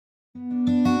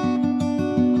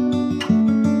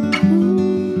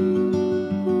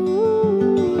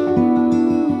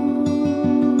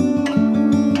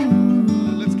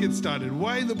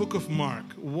the book of Mark?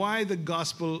 Why the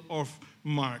Gospel of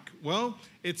Mark? Well,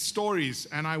 it's stories,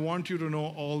 and I want you to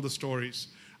know all the stories.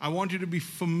 I want you to be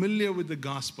familiar with the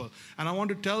gospel. And I want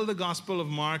to tell the Gospel of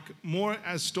Mark more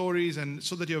as stories, and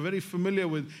so that you're very familiar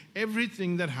with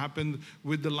everything that happened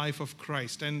with the life of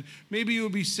Christ. And maybe you'll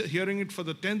be hearing it for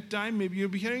the 10th time, maybe you'll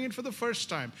be hearing it for the first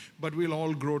time, but we'll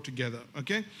all grow together,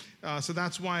 okay? So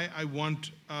that's why I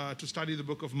want to study the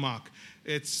book of Mark.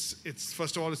 It's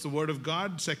first of all, it's the Word of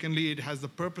God. Secondly, it has the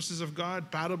purposes of God,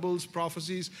 parables,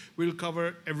 prophecies. We'll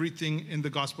cover everything in the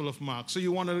Gospel of Mark. So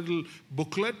you want a little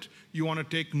booklet, you want to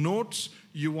take notes,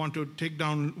 you want to take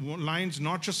down lines,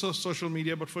 not just for social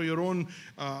media, but for your own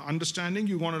understanding.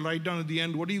 You want to write down at the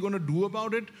end, what are you going to do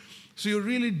about it? So you're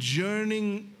really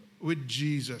journeying with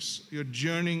Jesus. You're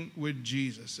journeying with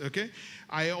Jesus, okay?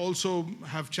 I also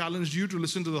have challenged you to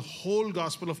listen to the whole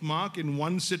Gospel of Mark in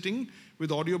one sitting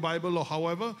with audio Bible or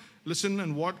however. Listen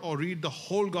and or read the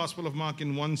whole Gospel of Mark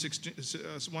in one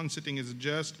sitting. Is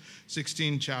just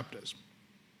 16 chapters.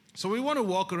 So we want to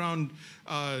walk around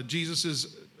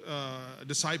Jesus's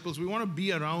disciples. We want to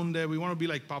be around there. We want to be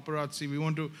like paparazzi. We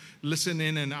want to listen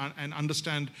in and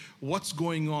understand what's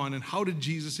going on and how did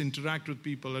Jesus interact with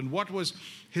people and what was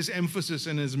his emphasis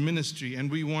in his ministry.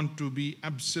 And we want to be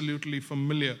absolutely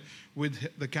familiar with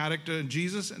the character of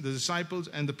Jesus and the disciples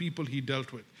and the people he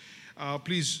dealt with.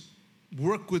 Please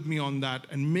work with me on that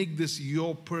and make this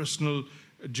your personal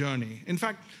journey. In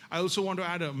fact, I also want to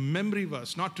add a memory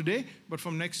verse. Not today, but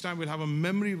from next time we'll have a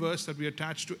memory verse that we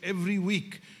attach to every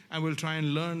week, and we'll try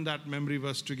and learn that memory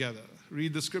verse together.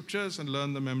 Read the scriptures and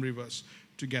learn the memory verse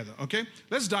together. Okay?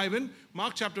 Let's dive in.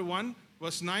 Mark chapter 1,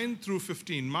 verse 9 through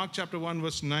 15. Mark chapter 1,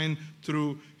 verse 9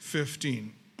 through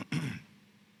 15.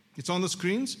 It's on the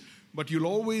screens, but you'll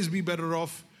always be better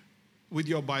off with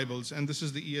your Bibles, and this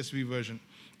is the ESV version.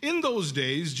 In those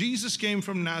days, Jesus came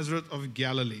from Nazareth of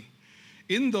Galilee.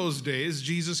 In those days,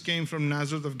 Jesus came from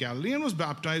Nazareth of Galilee and was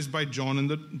baptized by John in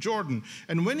the Jordan.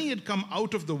 And when he had come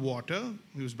out of the water,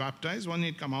 he was baptized, when he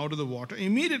had come out of the water,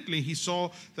 immediately he saw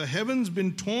the heavens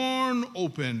been torn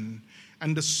open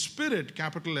and the Spirit,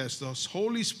 capital S, the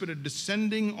Holy Spirit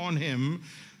descending on him,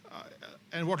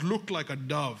 and what looked like a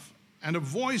dove. And a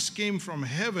voice came from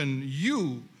heaven,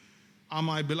 "You are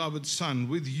my beloved Son.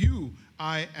 With you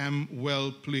I am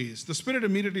well pleased." The Spirit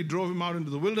immediately drove him out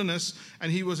into the wilderness,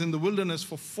 and he was in the wilderness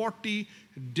for 40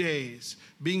 days,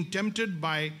 being tempted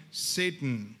by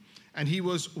Satan. And he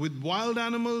was with wild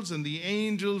animals, and the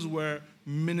angels were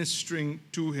ministering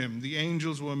to him. The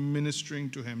angels were ministering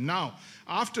to him. Now,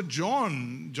 after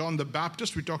John the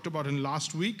Baptist, we talked about him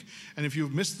last week, and if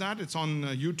you've missed that, it's on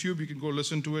YouTube. You can go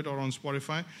listen to it, or on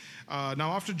Spotify.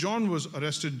 Now, after John was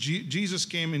arrested, Jesus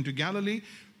came into Galilee,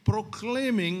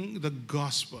 proclaiming the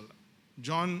gospel.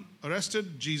 John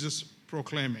arrested, Jesus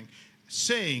proclaiming,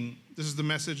 saying, this is the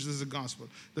message, this is the gospel.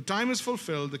 The time is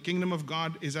fulfilled, the kingdom of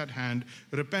God is at hand.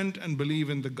 Repent and believe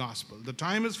in the gospel. The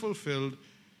time is fulfilled,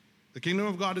 the kingdom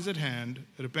of God is at hand.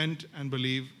 Repent and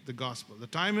believe the gospel. The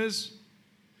time is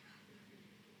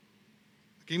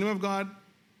the kingdom of God.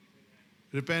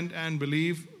 Repent and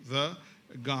believe the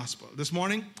gospel. This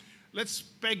morning, let's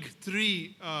peg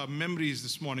three memories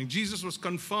this morning. Jesus was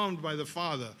confirmed by the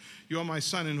Father. You are my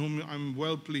Son in whom I'm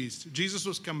well pleased. Jesus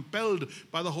was compelled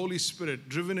by the Holy Spirit,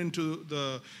 driven into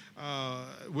the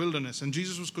wilderness. And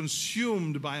Jesus was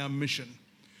consumed by a mission.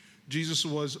 Jesus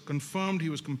was confirmed, he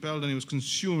was compelled, and he was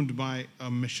consumed by a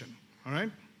mission. All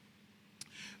right?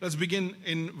 Let's begin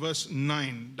in verse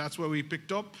 9. That's where we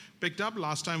picked up.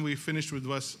 Last time we finished with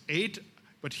verse 8.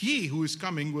 But he who is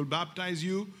coming will baptize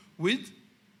you with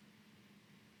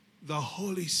the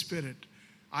Holy Spirit.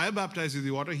 I baptize you with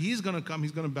the water. He's going to come.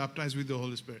 He's going to baptize with the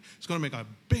Holy Spirit. It's going to make a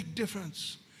big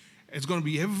difference. It's going to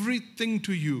be everything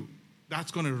to you. That's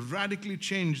going to radically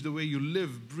change the way you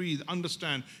live, breathe,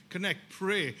 understand, connect,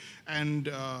 pray, and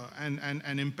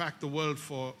impact the world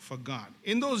for God.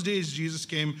 In those days, Jesus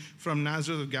came from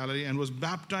Nazareth of Galilee and was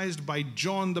baptized by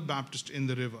John the Baptist in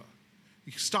the river.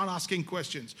 You start asking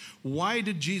questions. Why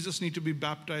did Jesus need to be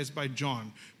baptized by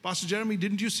John? Pastor Jeremy,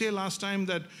 didn't you say last time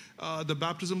that the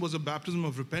baptism was a baptism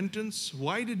of repentance?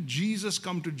 Why did Jesus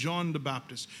come to John the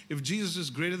Baptist? If Jesus is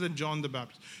greater than John the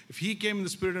Baptist, if he came in the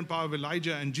spirit and power of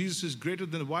Elijah and Jesus is greater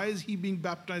than, why is he being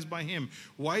baptized by him?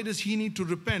 Why does he need to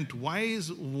repent? Why is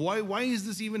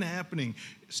this even happening?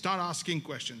 Start asking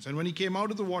questions. And when he came out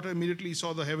of the water, immediately he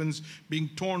saw the heavens being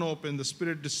torn open, the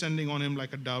Spirit descending on him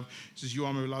like a dove. He says, "You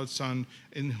are my beloved Son,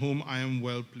 in whom I am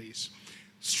well pleased."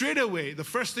 Straight away, the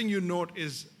first thing you note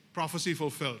is prophecy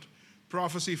fulfilled.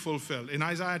 Prophecy fulfilled. In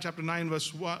Isaiah chapter 9,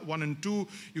 verse 1 and 2,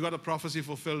 you got a prophecy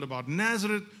fulfilled about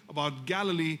Nazareth, about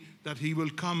Galilee, that he will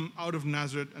come out of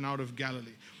Nazareth and out of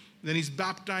Galilee. then he's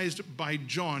baptized by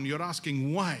John. You're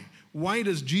asking why? Why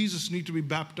does Jesus need to be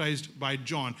baptized by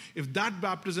John? If that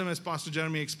baptism, as Pastor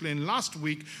Jeremy explained last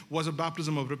week, was a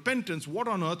baptism of repentance, what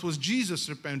on earth was Jesus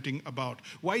repenting about?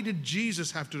 Why did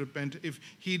Jesus have to repent if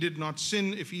he did not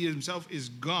sin, if he himself is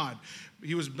God?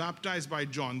 He was baptized by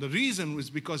John. The reason was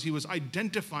because he was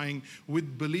identifying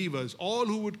with believers, all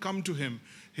who would come to him.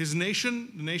 His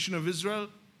nation, the nation of Israel,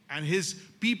 and his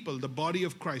people, the body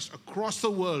of Christ, across the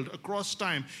world, across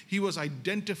time, he was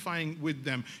identifying with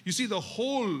them. You see, the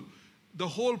whole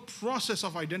process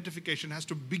of identification has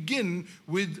to begin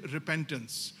with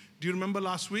repentance. Do you remember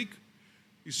last week?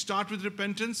 You start with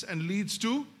repentance and leads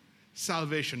to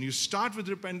salvation. You start with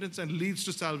repentance and leads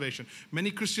to salvation. Many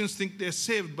Christians think they're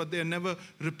saved, but they're never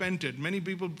repented. Many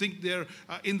people think they're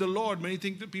in the Lord. Many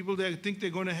think they're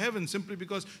going to heaven simply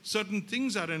because certain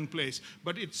things are in place.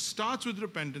 But it starts with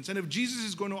repentance. And if Jesus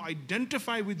is going to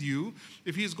identify with you,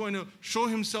 if he's going to show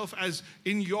himself as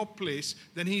in your place,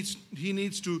 then he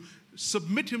needs to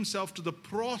submit himself to the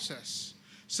process.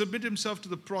 Submit himself to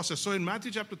the process. So in Matthew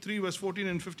chapter 3, verse 14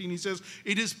 and 15, he says,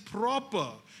 it is proper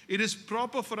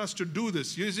for us to do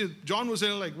this. You see, John was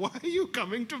saying, like, why are you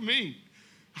coming to me?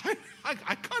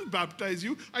 I can't baptize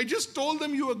you. I just told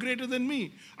them you are greater than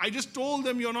me. I just told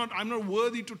them I'm not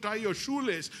worthy to tie your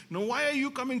shoelace. Now, why are you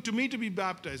coming to me to be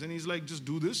baptized? And he's like, just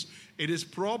do this. It is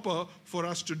proper for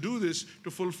us to do this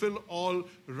to fulfill all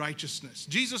righteousness.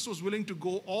 Jesus was willing to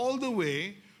go all the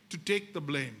way to take the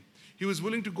blame. He was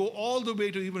willing to go all the way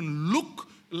to even look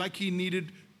like he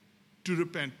needed to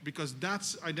repent, because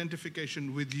that's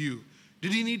identification with you.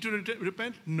 Did he need to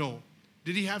repent? No.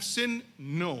 Did he have sin?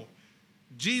 No.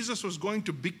 Jesus was going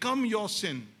to become your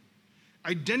sin,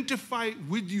 identify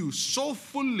with you so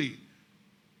fully,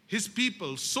 his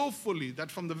people so fully, that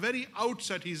from the very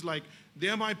outset he's like,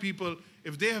 they're my people.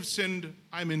 If they have sinned,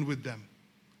 I'm in with them.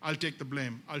 I'll take the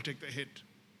blame. I'll take the hit.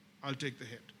 I'll take the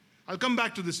hit. I'll come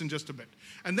back to this in just a bit.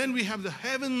 And then we have the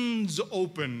heavens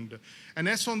opened. And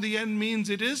S on the end means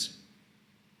it is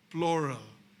plural.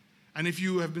 And if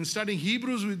you have been studying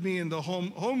Hebrews with me in the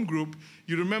home group,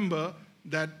 you remember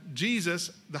that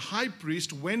Jesus, the high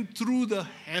priest, went through the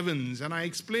heavens. And I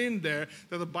explained there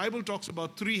that the Bible talks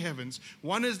about three heavens.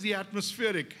 One is the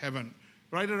atmospheric heaven,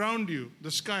 right around you,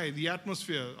 the sky, the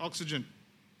atmosphere, oxygen,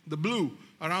 the blue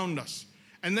around us.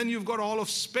 And then you've got all of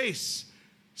space.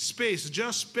 Space,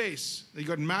 just space. You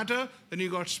got matter, then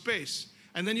you got space.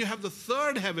 And then you have the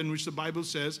third heaven, which the Bible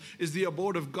says is the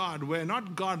abode of God, where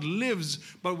not God lives,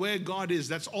 but where God is.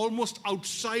 That's almost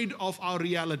outside of our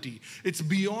reality. It's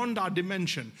beyond our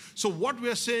dimension. So what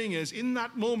we're saying is, in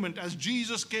that moment, as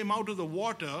Jesus came out of the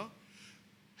water,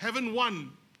 heaven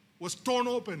 1 was torn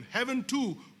open, heaven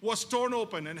 2 was torn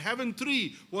open, and heaven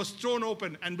 3 was torn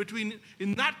open. And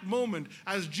in that moment,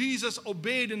 as Jesus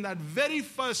obeyed in that very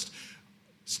first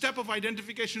step of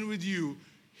identification with you,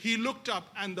 he looked up,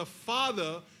 and the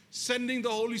Father sending the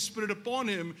Holy Spirit upon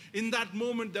him, in that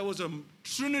moment there was a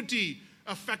Trinity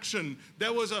affection.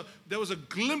 There was a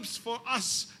glimpse for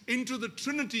us into the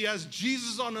Trinity as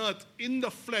Jesus on earth in the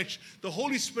flesh. The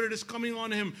Holy Spirit is coming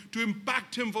on him to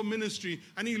impact him for ministry.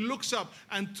 And he looks up,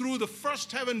 and through the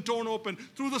first heaven torn open,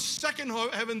 through the second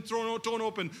heaven torn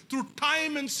open, through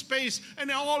time and space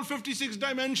and all 56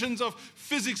 dimensions of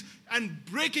physics, and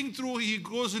breaking through, he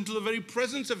goes into the very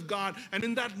presence of God. And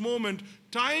in that moment,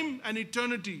 time and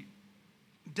eternity,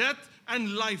 death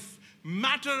and life,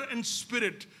 matter and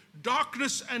spirit,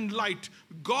 darkness and light,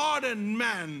 God and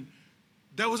man,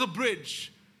 there was a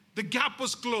bridge. The gap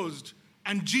was closed,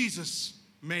 and Jesus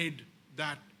made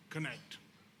that connect.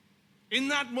 In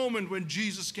that moment when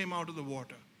Jesus came out of the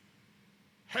water,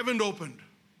 heaven opened.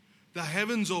 The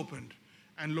heavens opened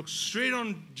and looked straight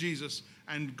on Jesus,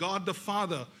 and God the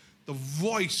Father, the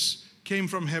voice came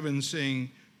from heaven saying,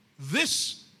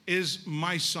 "This is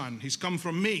my son. He's come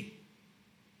from me.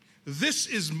 This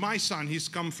is my son. He's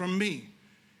come from me,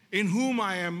 in whom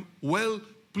I am well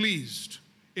pleased."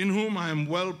 In whom I am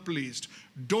well pleased.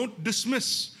 Don't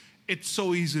dismiss it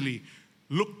so easily.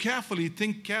 Look carefully,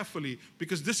 think carefully,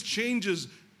 because this changes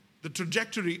the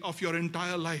trajectory of your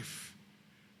entire life.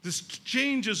 This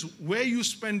changes where you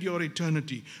spend your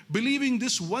eternity. Believing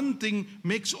this one thing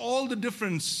makes all the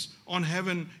difference in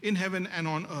heaven and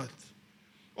on earth.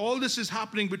 All this is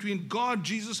happening between God,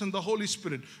 Jesus, and the Holy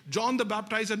Spirit. John the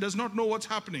Baptizer does not know what's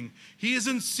happening. He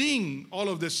isn't seeing all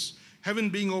of this, heaven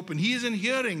being open. He isn't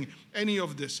hearing any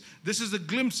of this. This is a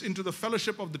glimpse into the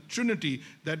fellowship of the Trinity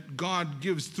that God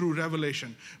gives through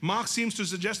revelation. Mark seems to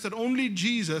suggest that only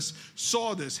Jesus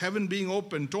saw this, heaven being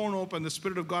open, torn open, the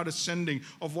Spirit of God ascending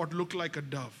of what looked like a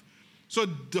dove. So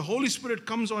the Holy Spirit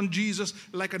comes on Jesus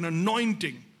like an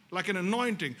anointing, like an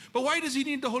anointing. But why does he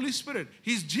need the Holy Spirit?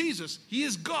 He's Jesus. He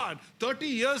is God. 30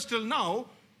 years till now,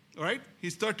 right?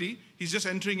 He's 30. He's just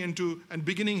entering into and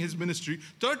beginning his ministry.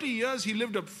 30 years he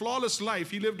lived a flawless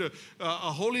life. He lived a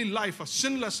holy life, a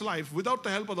sinless life without the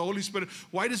help of the Holy Spirit.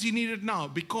 Why does he need it now?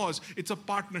 Because it's a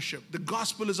partnership. The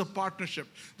gospel is a partnership.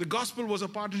 The gospel was a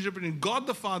partnership between God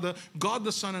the Father, God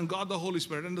the Son, and God the Holy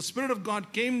Spirit. And the Spirit of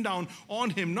God came down on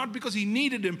him, not because he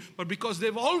needed him, but because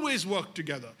they've always worked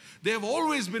together. They have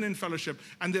always been in fellowship,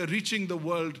 and they're reaching the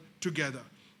world together.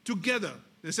 Together.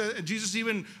 They said, Jesus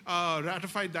even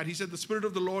ratified that. He said, the Spirit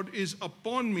of the Lord is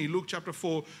upon me. Luke chapter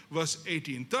 4, verse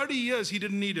 18. 30 years he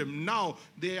didn't need him. Now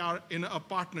they are in a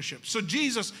partnership. So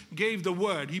Jesus gave the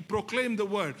word. He proclaimed the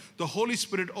word. The Holy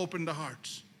Spirit opened the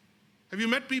hearts. Have you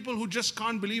met people who just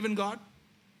can't believe in God?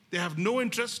 They have no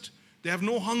interest. They have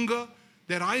no hunger.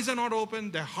 Their eyes are not open.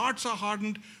 Their hearts are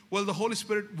hardened. Well, the Holy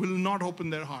Spirit will not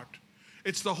open their heart.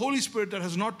 It's the Holy Spirit that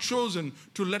has not chosen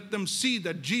to let them see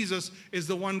that Jesus is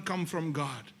the one come from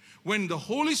God. When the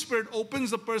Holy Spirit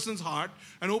opens a person's heart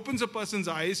and opens a person's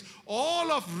eyes,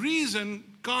 all of reason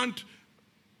can't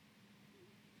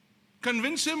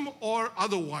convince him or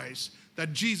otherwise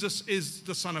that Jesus is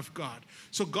the Son of God.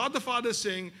 So God the Father is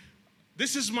saying,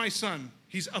 this is my Son.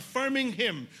 He's affirming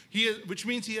him, which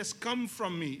means he has come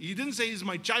from me. He didn't say he's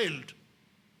my child.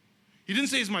 He didn't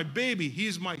say he's my baby. He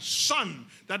is my son.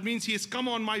 That means he has come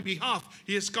on my behalf.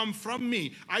 He has come from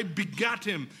me. I begat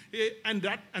him.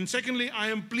 And secondly, I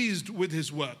am pleased with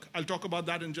his work. I'll talk about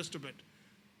that in just a bit.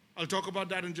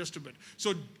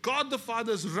 So God the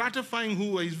Father is ratifying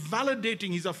who he's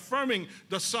validating, he's affirming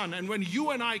the Son. And when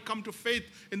you and I come to faith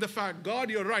in the fact, God,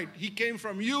 you're right. He came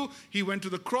from you. He went to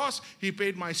the cross. He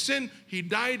paid my sin. He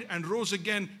died and rose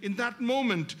again. In that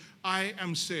moment, I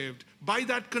am saved. By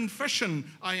that confession,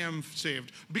 I am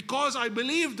saved. Because I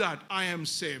believe that, I am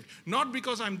saved. Not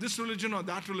because I'm this religion or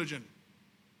that religion.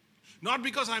 Not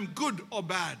because I'm good or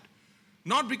bad.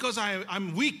 Not because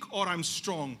I'm weak or I'm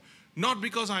strong. Not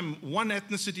because I'm one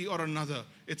ethnicity or another.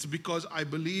 It's because I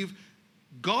believe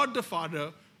God the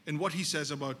Father in what he says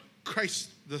about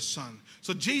Christ the Son.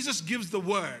 So Jesus gives the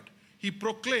word. He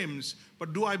proclaims.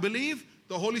 But do I believe?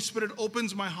 The Holy Spirit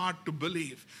opens my heart to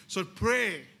believe. So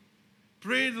pray.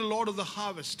 Pray to the Lord of the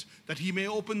harvest that he may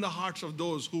open the hearts of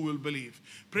those who will believe.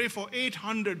 Pray for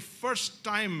 800 first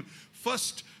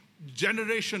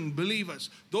generation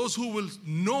believers. Those who will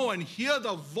know and hear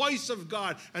the voice of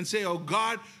God and say, oh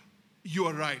God, you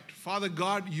are right. Father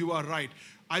God, you are right.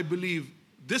 I believe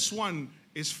this one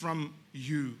is from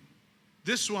you.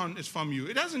 This one is from you.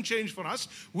 It hasn't changed for us.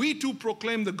 We too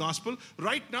proclaim the gospel.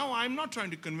 Right now, I'm not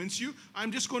trying to convince you.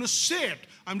 I'm just going to say it.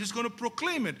 I'm just going to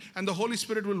proclaim it. And the Holy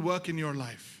Spirit will work in your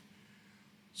life.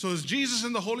 So it's Jesus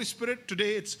and the Holy Spirit.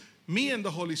 Today, it's me and the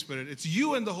Holy Spirit. It's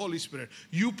you and the Holy Spirit.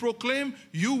 You proclaim,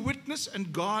 you witness,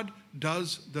 and God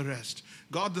does the rest.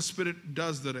 God the Spirit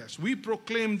does the rest. We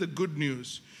proclaim the good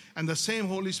news. And the same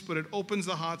Holy Spirit opens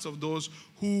the hearts of those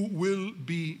who will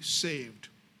be saved.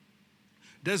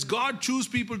 Does God choose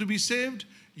people to be saved?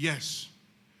 Yes.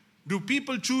 Do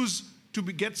people choose to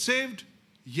get saved?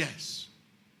 Yes.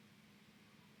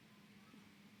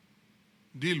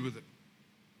 Deal with it.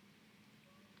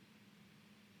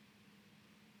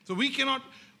 So we cannot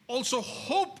also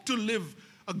hope to live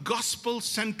a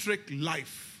gospel-centric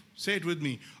life. Say it with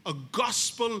me. A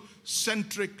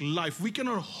gospel-centric life. We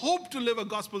cannot hope to live a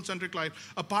gospel-centric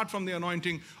life apart from the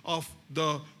anointing of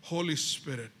the Holy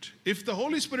Spirit. If the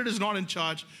Holy Spirit is not in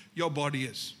charge, your body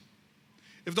is.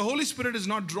 If the Holy Spirit is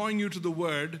not drawing you to the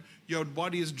Word, your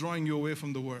body is drawing you away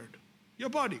from the Word. Your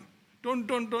body. Don't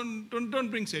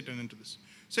bring Satan into this.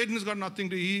 Satan has got nothing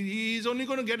to. He's only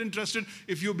going to get interested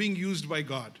if you're being used by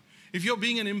God. If you're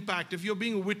being an impact, if you're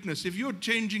being a witness, if you're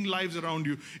changing lives around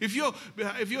you, if you're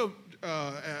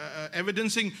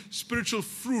evidencing spiritual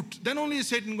fruit, then only is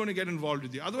Satan going to get involved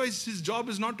with you. Otherwise, his job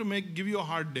is not to give you a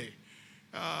hard day.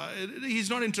 He's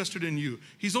not interested in you.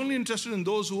 He's only interested in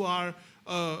those who are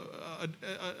a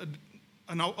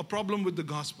problem with the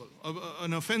gospel,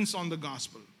 an offense on the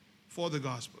gospel, for the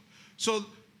gospel. So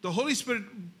the Holy Spirit,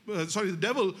 the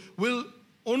devil will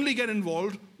only get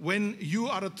involved when you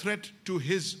are a threat to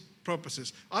his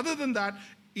purposes. Other than that,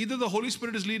 either the Holy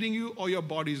Spirit is leading you or your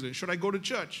body is leading. Should I go to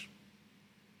church?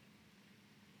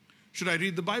 Should I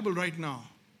read the Bible right now?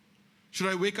 Should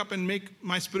I wake up and make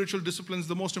my spiritual disciplines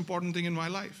the most important thing in my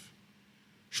life?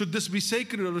 Should this be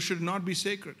sacred or should it not be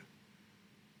sacred?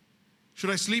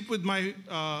 Should I sleep with my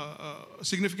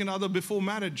significant other before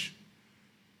marriage?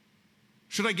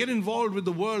 Should I get involved with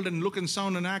the world and look and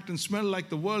sound and act and smell like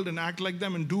the world and act like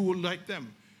them and do like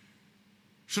them?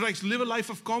 Should I live a life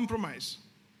of compromise?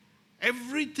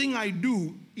 Everything I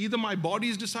do, either my body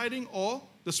is deciding or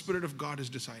the Spirit of God is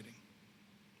deciding.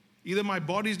 Either my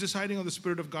body is deciding or the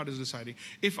Spirit of God is deciding.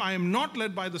 If I am not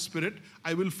led by the Spirit,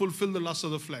 I will fulfill the lust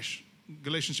of the flesh.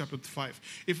 Galatians chapter 5.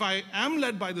 If I am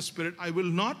led by the Spirit, I will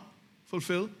not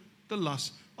fulfill the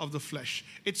lust of the flesh.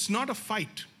 It's not a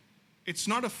fight. It's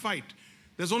not a fight.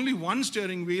 There's only one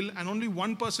steering wheel and only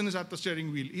one person is at the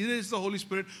steering wheel. Either it's the Holy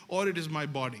Spirit or it is my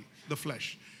body, the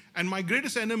flesh. And my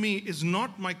greatest enemy is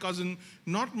not my cousin,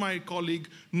 not my colleague,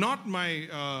 not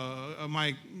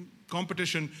my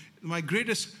competition. My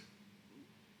greatest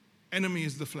enemy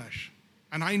is the flesh.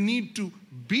 And I need to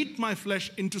beat my flesh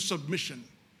into submission.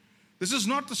 This is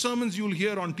not the sermons you'll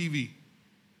hear on TV.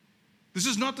 This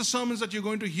is not the sermons that you're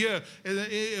going to hear,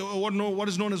 what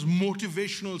is known as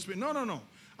motivational speech. No.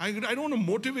 I don't want to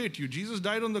motivate you. Jesus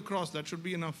died on the cross. That should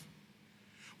be enough.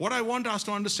 What I want us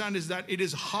to understand is that it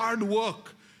is hard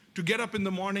work to get up in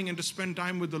the morning and to spend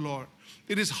time with the Lord.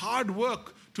 It is hard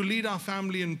work to lead our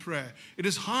family in prayer. It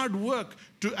is hard work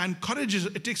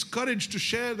it takes courage to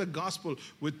share the gospel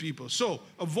with people. So,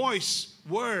 a voice,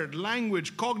 word,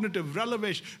 language, cognitive,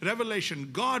 revelation.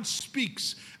 God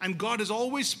speaks, and God has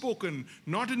always spoken,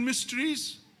 not in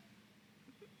mysteries,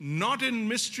 not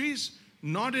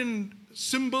in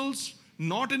symbols,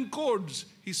 not in codes.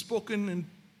 He's spoken in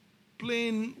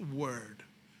plain word.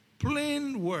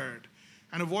 Plain word.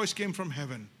 And a voice came from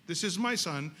heaven. This is my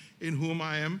son in whom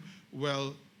I am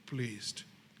well pleased.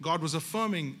 God was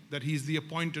affirming that he is the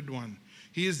appointed one.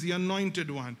 He is the anointed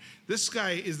one. This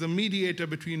guy is the mediator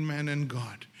between man and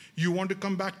God. You want to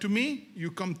come back to me?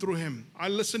 You come through him. I'll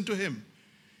listen to him.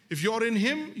 If you're in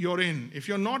him, you're in. If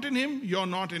you're not in him, you're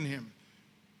not in him.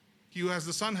 He who has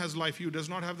the Son has life. He who does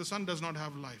not have the Son does not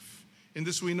have life. In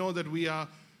this we know that we are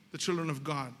the children of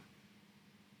God.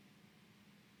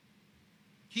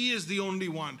 He is the only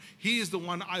one. He is the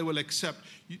one I will accept.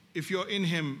 If you're in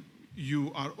him,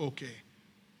 you are okay.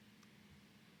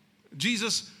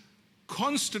 Jesus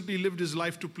constantly lived his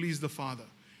life to please the Father.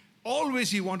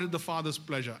 Always he wanted the Father's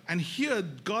pleasure. And here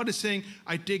God is saying,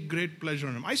 I take great pleasure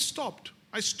in him. I stopped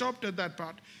at that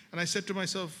part and I said to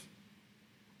myself,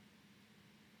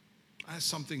 that's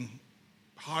something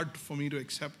hard for me to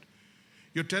accept.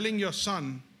 You're telling your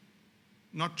son,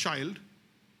 not child,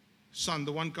 son,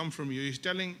 the one come from you. He's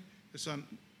telling the son,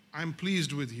 I'm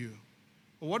pleased with you.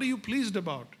 What are you pleased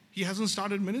about? He hasn't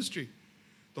started ministry.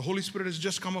 The Holy Spirit has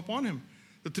just come upon him.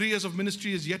 The 3 years of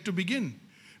ministry is yet to begin.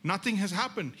 Nothing has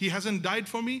happened. He hasn't died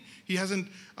for me. He hasn't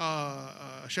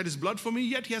shed his blood for me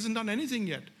yet. He hasn't done anything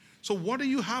yet. So what are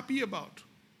you happy about?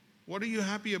 What are you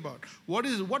happy about?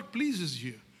 What pleases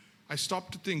you? I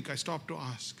stopped to think. I stopped to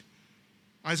ask.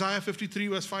 Isaiah 53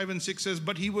 verse 5 and 6 says,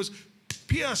 but he was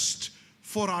pierced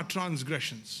for our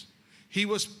transgressions. He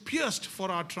was pierced for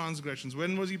our transgressions.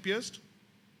 When was he pierced?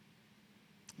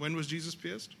 When was Jesus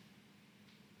pierced?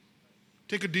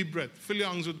 Take a deep breath. Fill your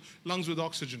lungs with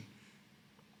oxygen.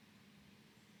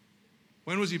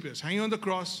 When was he pierced? Hanging on the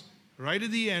cross, right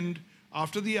at the end,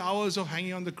 after the hours of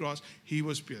hanging on the cross, he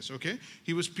was pierced, okay?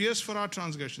 He was pierced for our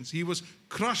transgressions. He was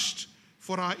crushed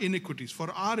for our iniquities,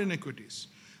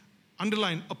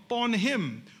 Underline, upon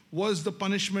him was the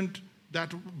punishment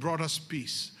that brought us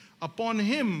peace. Upon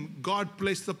him, God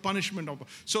placed the punishment of.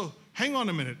 So, hang on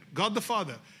a minute. God the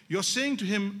Father, you're saying to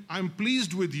him, I'm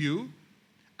pleased with you.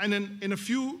 And in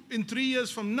 3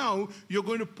 years from now, you're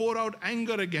going to pour out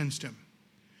anger against him.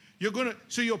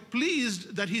 So you're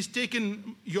pleased that he's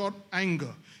taken your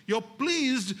anger. You're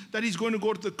pleased that he's going to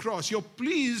go to the cross. You're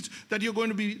pleased that he's going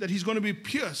to be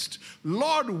pierced.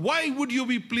 Lord, why would you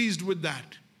be pleased with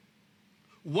that?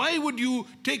 Why would you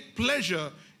take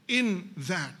pleasure in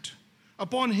that?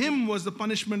 Upon him was the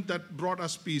punishment that brought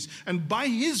us peace. And by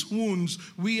his wounds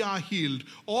we are healed.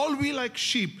 All we like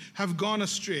sheep have gone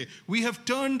astray. We have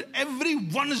turned,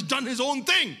 everyone has done his own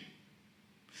thing.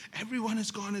 Everyone has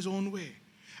gone his own way.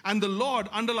 And the Lord,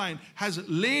 underline, has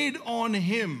laid on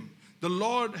him. The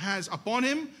Lord has upon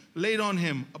him, laid on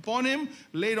him. Upon him,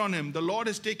 laid on him. The Lord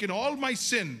has taken all my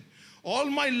sin, all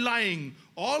my lying,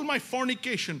 all my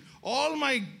fornication, all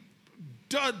my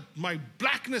dirt, my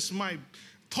blackness, my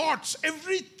thoughts,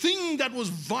 everything that was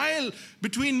vile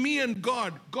between me and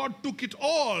God. God took it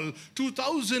all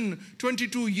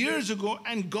 2022 years ago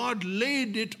and God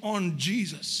laid it on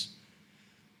Jesus.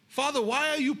 Father, why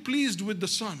are you pleased with the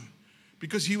Son?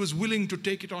 Because he was willing to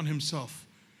take it on himself.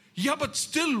 Yeah, but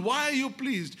still, why are you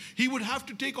pleased? He would have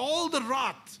to take all the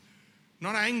wrath,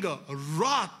 not anger,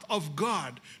 wrath of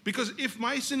God. Because if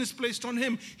my sin is placed on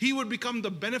him, he would become the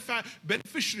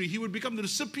beneficiary. He would become the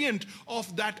recipient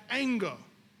of that anger.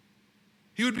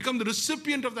 He would become the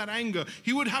recipient of that anger.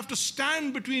 He would have to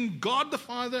stand between God the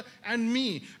Father and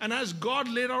me. And as God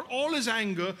laid out all his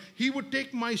anger, he would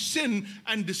take my sin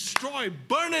and destroy,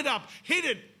 burn it up, hit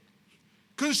it,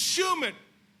 consume it.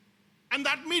 And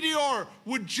that meteor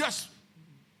would just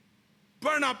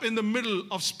burn up in the middle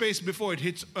of space before it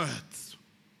hits Earth.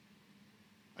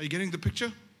 Are you getting the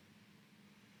picture?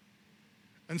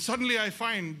 And suddenly I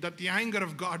find that the anger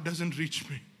of God doesn't reach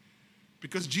me,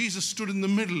 because Jesus stood in the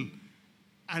middle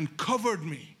and covered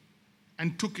me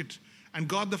and took it. And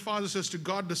God the Father says to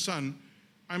God the Son,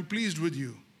 I'm pleased with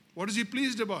you. What is he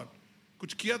pleased about?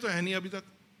 Kuch kiya to hai nahi abhi tak.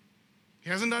 He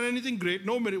hasn't done anything great,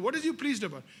 no merit. What is he pleased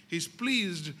about? He's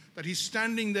pleased that he's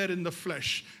standing there in the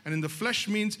flesh. And in the flesh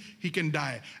means he can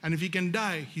die. And if he can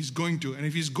die, he's going to. And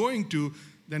if he's going to,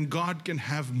 then God can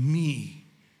have me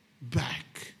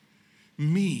back.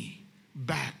 Me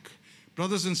back.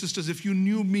 Brothers and sisters, if you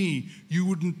knew me, you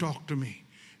wouldn't talk to me.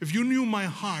 If you knew my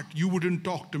heart, you wouldn't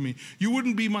talk to me. You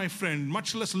wouldn't be my friend,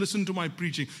 much less listen to my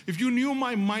preaching. If you knew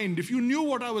my mind, if you knew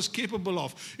what I was capable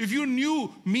of, if you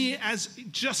knew me as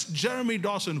just Jeremy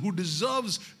Dawson, who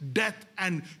deserves death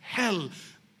and hell,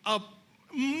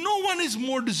 no one is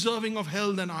more deserving of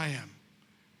hell than I am.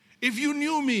 If you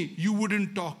knew me, you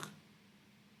wouldn't talk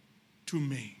to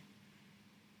me.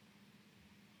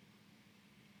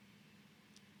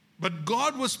 But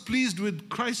God was pleased with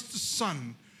Christ the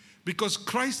Son, because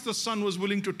Christ the Son was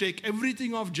willing to take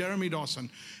everything of Jeremy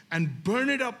Dawson and burn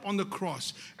it up on the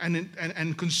cross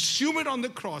and consume it on the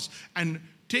cross and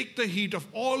take the heat of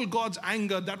all God's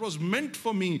anger that was meant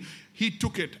for me. He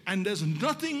took it, and there's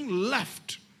nothing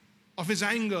left of his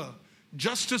anger.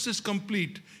 Justice is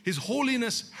complete. His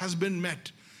holiness has been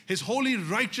met. His holy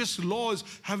righteous laws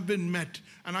have been met.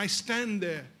 And I stand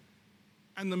there,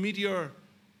 and the meteor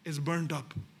is burned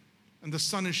up, and the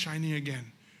sun is shining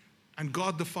again. And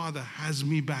God the Father has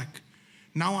me back.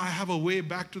 Now I have a way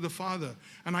back to the Father.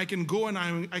 And I can go and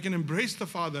I can embrace the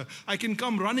Father. I can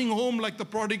come running home like the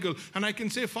prodigal. And I can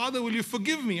say, Father, will you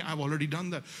forgive me? I've already done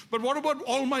that. But what about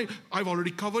I've already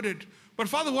covered it. But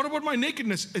Father, what about my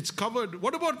nakedness? It's covered.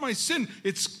 What about my sin?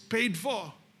 It's paid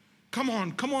for. Come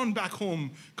on back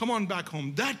home. Come on back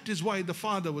home. That is why the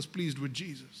Father was pleased with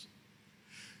Jesus.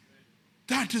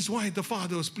 That is why the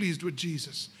Father was pleased with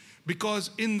Jesus.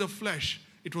 Because in the flesh,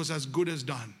 it was as good as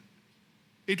done.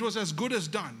 It was as good as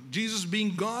done. Jesus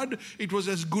being God, it was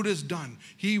as good as done.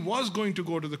 He was going to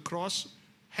go to the cross.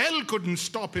 Hell couldn't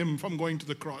stop him from going to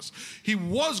the cross. He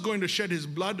was going to shed his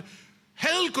blood.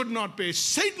 Hell could not pay.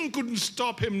 Satan couldn't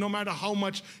stop him no matter how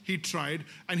much he tried.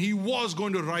 And he was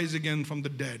going to rise again from the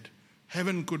dead.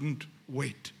 Heaven couldn't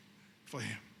wait for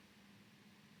him.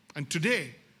 And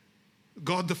today,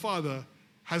 God the Father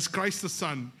has Christ the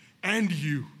Son and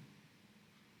you.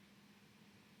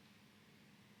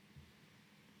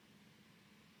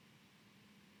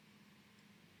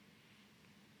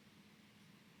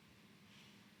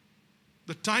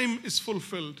 The time is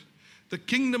fulfilled. The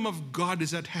kingdom of God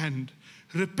is at hand.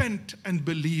 Repent and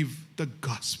believe the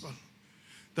gospel.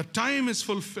 The time is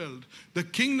fulfilled. The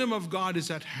kingdom of God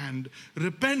is at hand.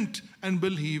 Repent and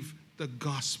believe the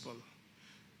gospel.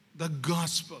 The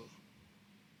gospel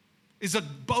is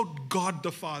about God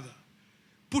the Father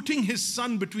putting his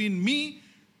Son between me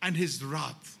and his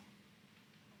wrath.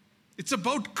 It's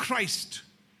about Christ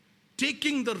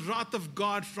taking the wrath of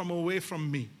God away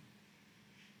from me.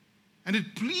 And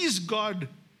it pleased God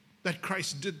that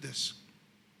Christ did this.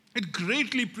 It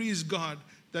greatly pleased God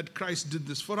that Christ did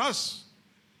this for us.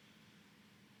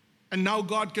 And now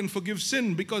God can forgive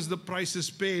sin because the price is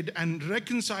paid and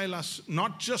reconcile us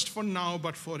not just for now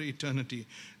but for eternity.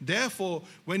 Therefore,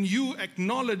 when you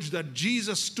acknowledge that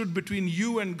Jesus stood between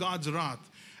you and God's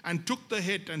wrath and took the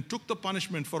hit and took the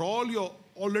punishment for all your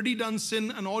already done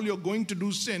sin and all you're going to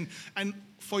do sin, and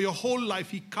for your whole life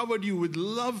he covered you with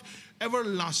love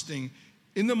everlasting.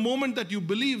 In the moment that you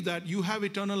believe that, you have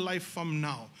eternal life from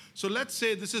now. So let's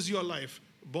say this is your life.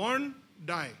 Born,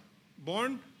 die.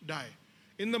 Born, die.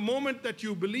 In the moment that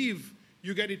you believe,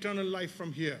 you get eternal life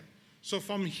from here. So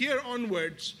from here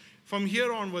onwards,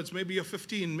 maybe you're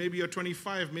 15, maybe you're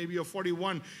 25, maybe you're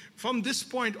 41. From this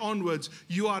point onwards,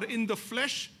 you are in the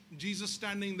flesh, Jesus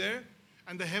standing there,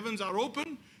 and the heavens are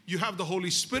open. You have the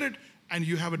Holy Spirit, and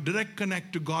you have a direct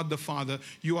connect to God the Father.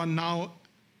 You are now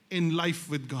in life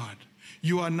with God.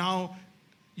 You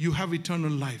have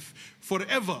eternal life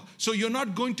forever. So you're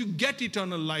not going to get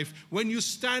eternal life when you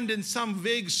stand in some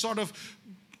vague sort of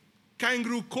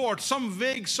kangaroo court, some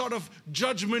vague sort of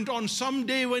judgment on some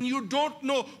day when you don't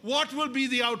know what will be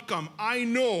the outcome. I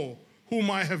know whom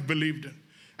I have believed in,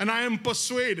 and I am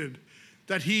persuaded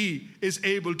that he is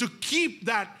able to keep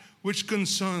that which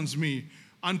concerns me.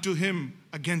 unto him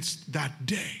against that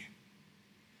day.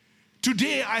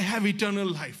 Today I have eternal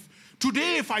life.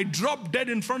 Today, if I drop dead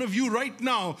in front of you right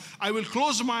now, I will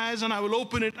close my eyes and I will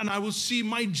open it and I will see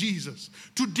my Jesus.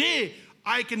 Today,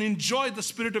 I can enjoy the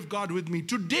Spirit of God with me.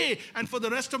 Today and for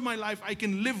the rest of my life, I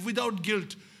can live without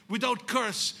guilt, without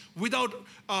curse, without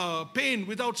pain,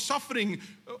 without suffering,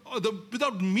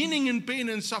 without meaning in pain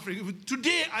and suffering.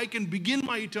 Today, I can begin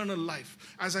my eternal life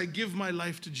as I give my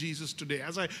life to Jesus today.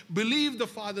 As I believe the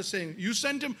Father saying, you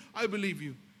sent him, I believe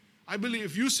you. I believe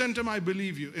if you sent him, I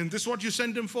believe you. And this is what you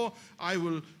sent him for, I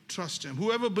will trust him.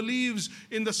 Whoever believes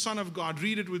in the Son of God,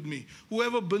 read it with me.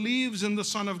 Whoever believes in the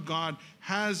Son of God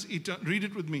has eternal, read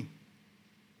it with me.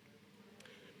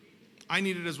 I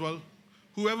need it as well.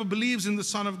 Whoever believes in the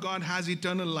Son of God has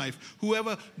eternal life.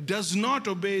 Whoever does not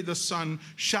obey the Son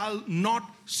shall not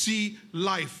see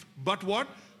life. But what?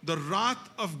 The wrath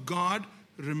of God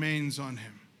remains on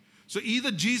him. So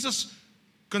either Jesus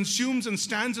consumes and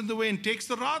stands in the way and takes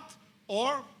the wrath,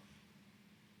 or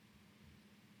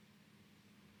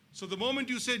so the moment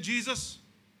you say, Jesus,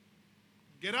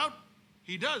 get out,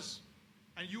 he does.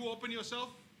 And you open yourself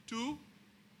to.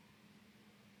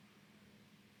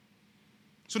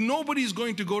 So nobody's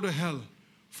going to go to hell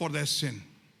for their sin.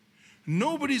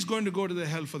 Nobody's going to go to the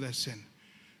hell for their sin.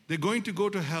 They're going to go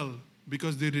to hell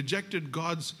because they rejected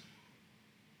God's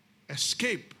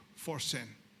escape for sin,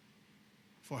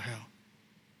 for hell.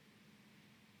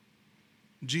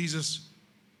 Jesus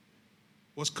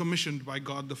was commissioned by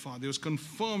God the Father. He was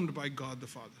confirmed by God the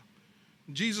Father.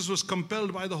 Jesus was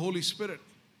compelled by the Holy Spirit.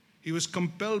 He was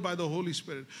compelled by the Holy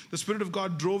Spirit. The Spirit of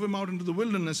God drove him out into the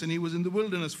wilderness, and he was in the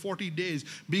wilderness 40 days,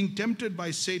 being tempted by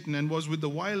Satan, and was with the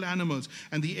wild animals,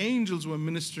 and the angels were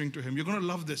ministering to him. You're going to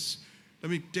love this.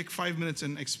 Let me take 5 minutes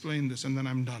and explain this, and then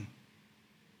I'm done.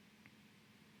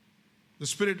 The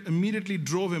Spirit immediately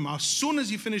drove him. As soon as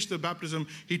he finished the baptism,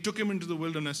 he took him into the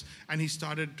wilderness and he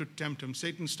started to tempt him.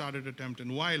 Satan started to tempt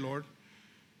him. Why, Lord?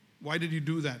 Why did you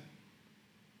do that?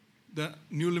 The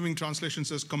New Living Translation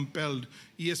says compelled.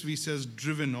 ESV says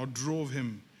driven or drove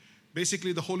him.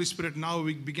 Basically, the Holy Spirit now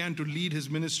began to lead his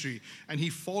ministry, and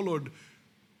he followed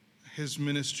his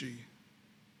ministry.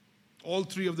 All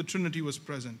three of the Trinity was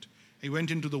present. He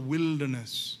went into the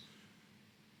wilderness,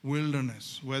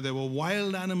 where there were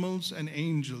wild animals and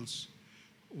angels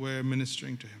were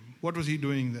ministering to him. What was he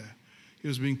doing there? He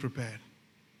was being prepared.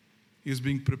 He was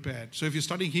being prepared. So if you're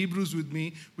studying Hebrews with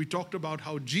me, we talked about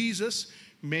how Jesus,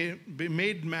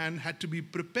 made man, had to be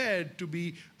prepared to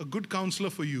be a good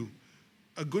counselor for you,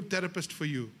 a good therapist for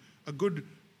you, a good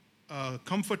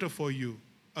comforter for you,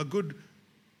 a good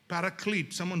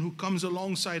paraclete, someone who comes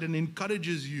alongside and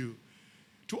encourages you.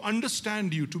 To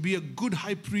understand you, to be a good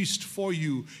high priest for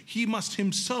you, he must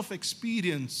himself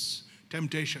experience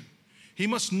temptation. He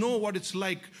must know what it's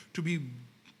like to be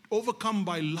overcome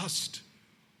by lust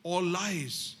or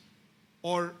lies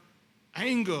or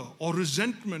anger or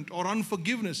resentment or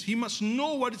unforgiveness. He must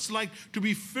know what it's like to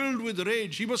be filled with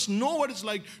rage. He must know what it's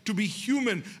like to be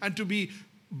human and to be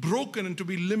broken and to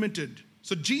be limited.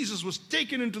 So Jesus was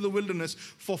taken into the wilderness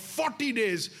for 40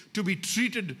 days to be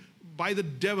treated by the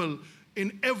devil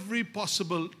in every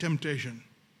possible temptation.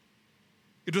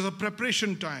 It was a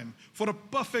preparation time for a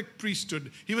perfect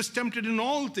priesthood. He was tempted in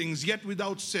all things, yet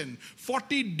without sin.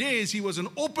 40 days he was an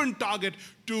open target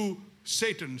to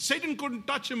Satan. Satan couldn't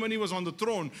touch him when he was on the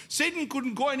throne. Satan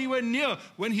couldn't go anywhere near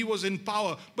when he was in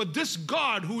power. But this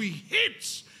God who he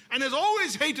hates and has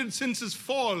always hated since his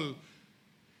fall,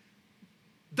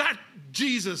 that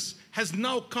Jesus has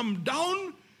now come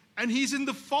down, and he's in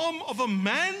the form of a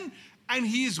man, and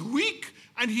he is weak,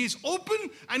 and he is open,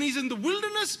 and he's in the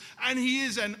wilderness, and he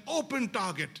is an open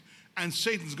target. And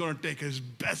Satan's going to take his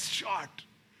best shot.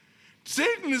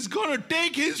 Satan is going to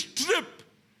take his trip.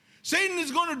 Satan is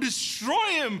going to destroy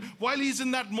him while he's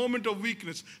in that moment of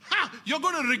weakness. You're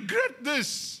going to regret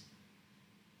this.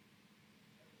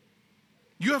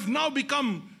 You have now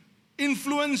become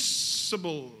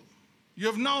influenceable. You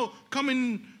have now come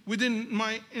in within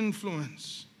my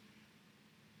influence.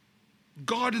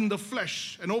 God in the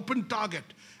flesh, an open target.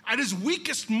 At his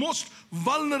weakest, most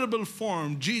vulnerable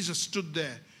form, Jesus stood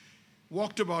there,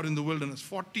 walked about in the wilderness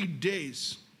 40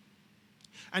 days.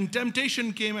 And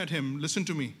temptation came at him. Listen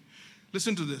to me.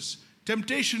 Listen to this.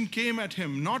 Temptation came at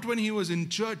him not when he was in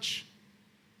church,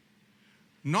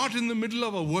 not in the middle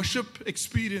of a worship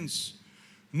experience,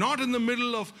 not in the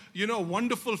middle of,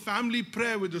 wonderful family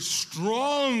prayer with a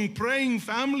strong praying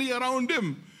family around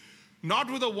him.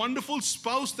 Not with a wonderful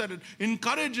spouse that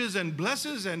encourages and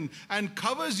blesses and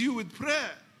covers you with prayer.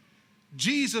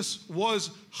 Jesus was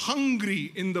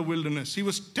hungry in the wilderness. He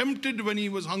was tempted when he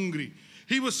was hungry.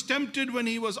 He was tempted when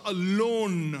he was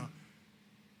alone.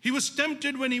 He was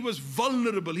tempted when he was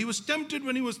vulnerable. He was tempted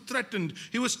when he was threatened.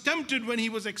 He was tempted when he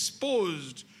was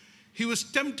exposed. He was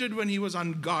tempted when he was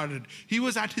unguarded. He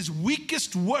was at his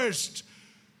weakest, worst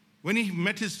when he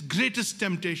met his greatest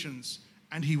temptations.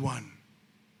 And he won.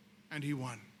 And he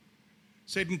won.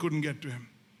 Satan couldn't get to him.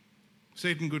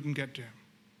 Satan couldn't get to him.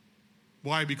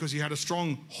 Why? Because he had a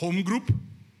strong home group?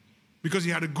 Because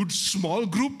he had a good small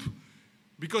group?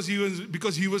 Because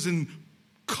he was in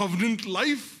covenant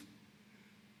life?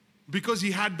 Because he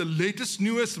had the latest,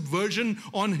 newest version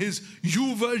on his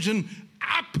YouVersion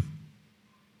app?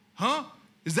 Huh?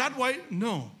 Is that why?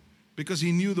 No. Because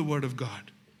he knew the word of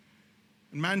God.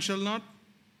 And man shall not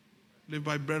live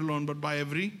by bread alone, but by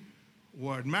every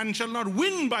word. Man shall not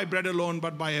win by bread alone,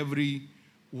 but by every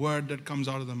word that comes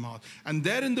out of the mouth. And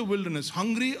there in the wilderness,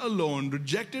 hungry, alone,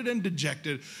 rejected and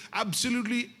dejected,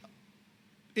 absolutely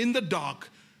in the dark,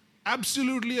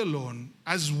 absolutely alone,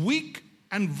 as weak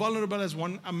and vulnerable as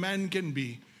a man can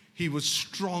be, he was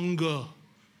stronger.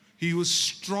 He was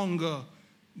stronger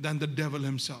than the devil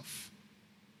himself.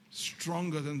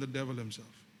 Stronger than the devil himself.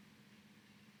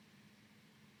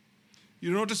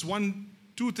 You notice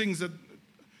two things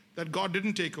that God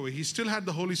didn't take away. He still had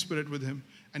the Holy Spirit with him,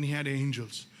 and he had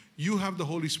angels. You have the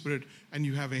Holy Spirit and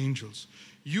you have angels.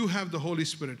 You have the Holy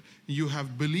Spirit, you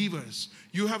have believers.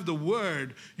 You have the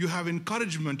word, you have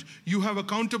encouragement, you have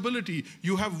accountability,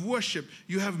 you have worship,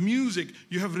 you have music,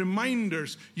 you have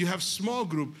reminders, you have small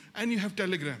group, and you have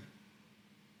Telegram.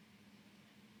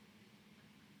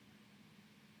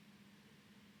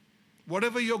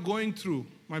 Whatever you're going through,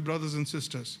 my brothers and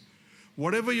sisters,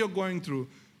 whatever you're going through,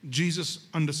 Jesus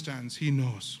understands, he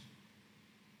knows.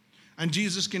 And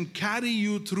Jesus can carry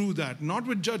you through that, not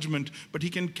with judgment, but he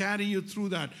can carry you through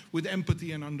that with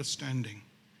empathy and understanding.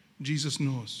 Jesus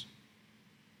knows.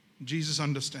 Jesus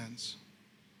understands.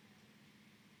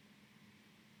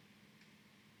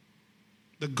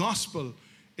 The gospel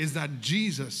is that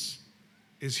Jesus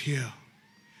is here.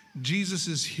 Jesus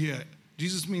is here.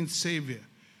 Jesus means Savior.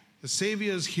 The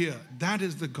Savior is here. That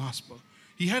is the gospel.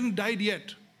 He hadn't died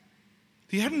yet.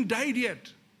 He hadn't died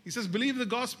yet. He says, believe the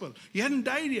gospel. He hadn't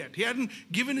died yet. He hadn't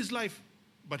given his life.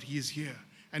 But he is here.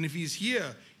 And if he's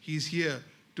here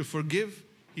to forgive.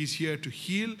 He's here to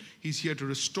heal. He's here to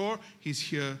restore. He's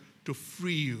here to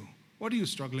free you. What are you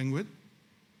struggling with?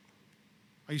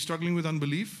 Are you struggling with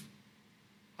unbelief?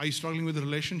 Are you struggling with a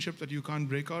relationship that you can't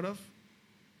break out of?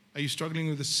 Are you struggling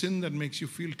with a sin that makes you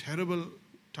feel terrible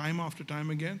time after time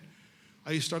again?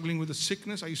 Are you struggling with a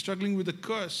sickness? Are you struggling with a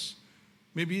curse?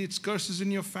 Maybe it's curses in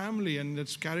your family and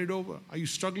it's carried over. Are you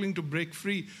struggling to break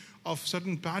free of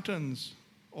certain patterns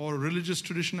or religious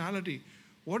traditionality?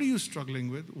 What are you struggling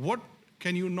with? What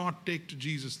can you not take to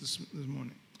Jesus this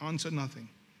morning? Answer, nothing.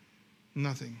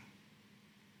 Nothing.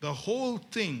 The whole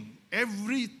thing,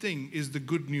 everything is the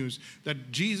good news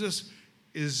that Jesus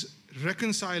is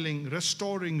reconciling,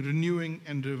 restoring, renewing,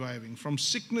 and reviving. From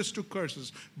sickness to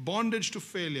curses, bondage to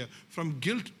failure, from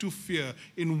guilt to fear.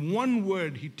 In one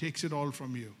word, he takes it all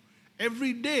from you.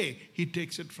 Every day, he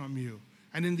takes it from you.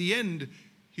 And in the end,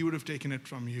 he would have taken it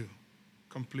from you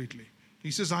completely.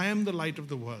 He says, I am the light of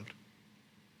the world.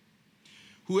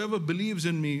 Whoever believes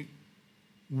in me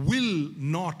will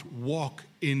not walk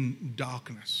in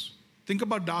darkness. Think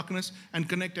about darkness and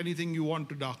connect anything you want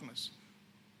to darkness.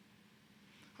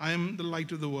 I am the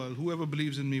light of the world. Whoever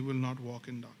believes in me will not walk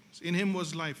in darkness. In him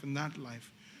was life, and that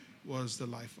life was the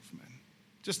life of man.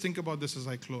 Just think about this as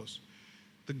I close.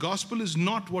 The gospel is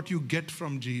not what you get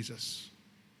from Jesus.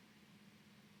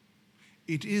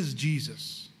 It is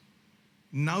Jesus.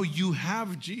 Now you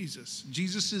have Jesus.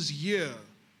 Jesus is here.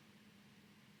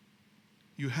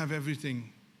 You have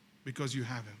everything because you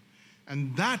have him.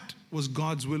 And that was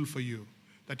God's will for you,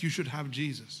 that you should have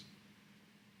Jesus.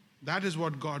 That is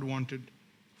what God wanted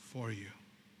for you.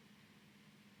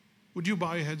 Would you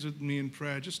bow your heads with me in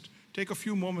prayer? Just take a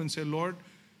few moments and say, Lord,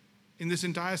 in this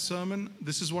entire sermon,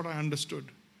 this is what I understood.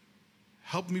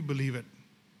 Help me believe it.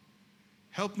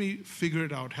 Help me figure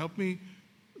it out. Help me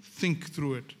think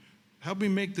through it. Help me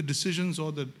make the decisions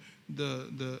or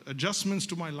the adjustments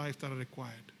to my life that are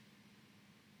required.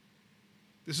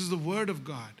 This is the word of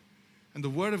God. And the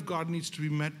word of God needs to be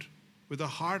met with a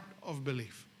heart of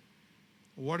belief.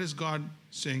 What is God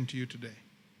saying to you today?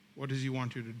 What does he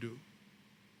want you to do?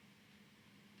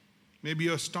 Maybe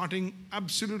you're starting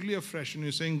absolutely afresh and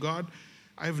you're saying, God,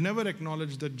 I have never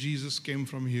acknowledged that Jesus came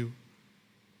from you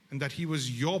and that he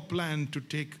was your plan to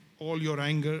take all your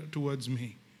anger towards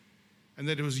me and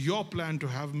that it was your plan to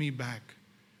have me back.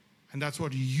 And that's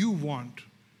what you want.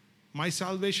 My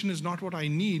salvation is not what I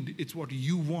need, it's what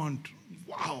you want.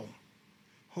 Wow.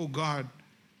 Oh God,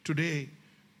 Today,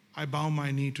 I bow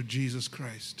my knee to Jesus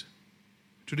Christ.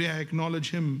 Today, I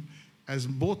acknowledge him as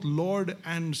both Lord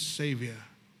and Savior.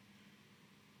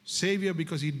 Savior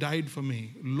because he died for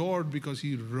me. Lord because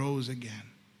he rose again.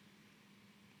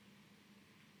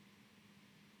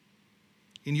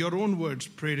 In your own words,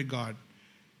 pray to God.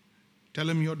 Tell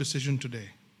him your decision today.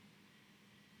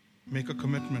 Make a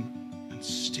commitment and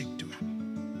stick to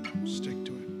it. Stick to it.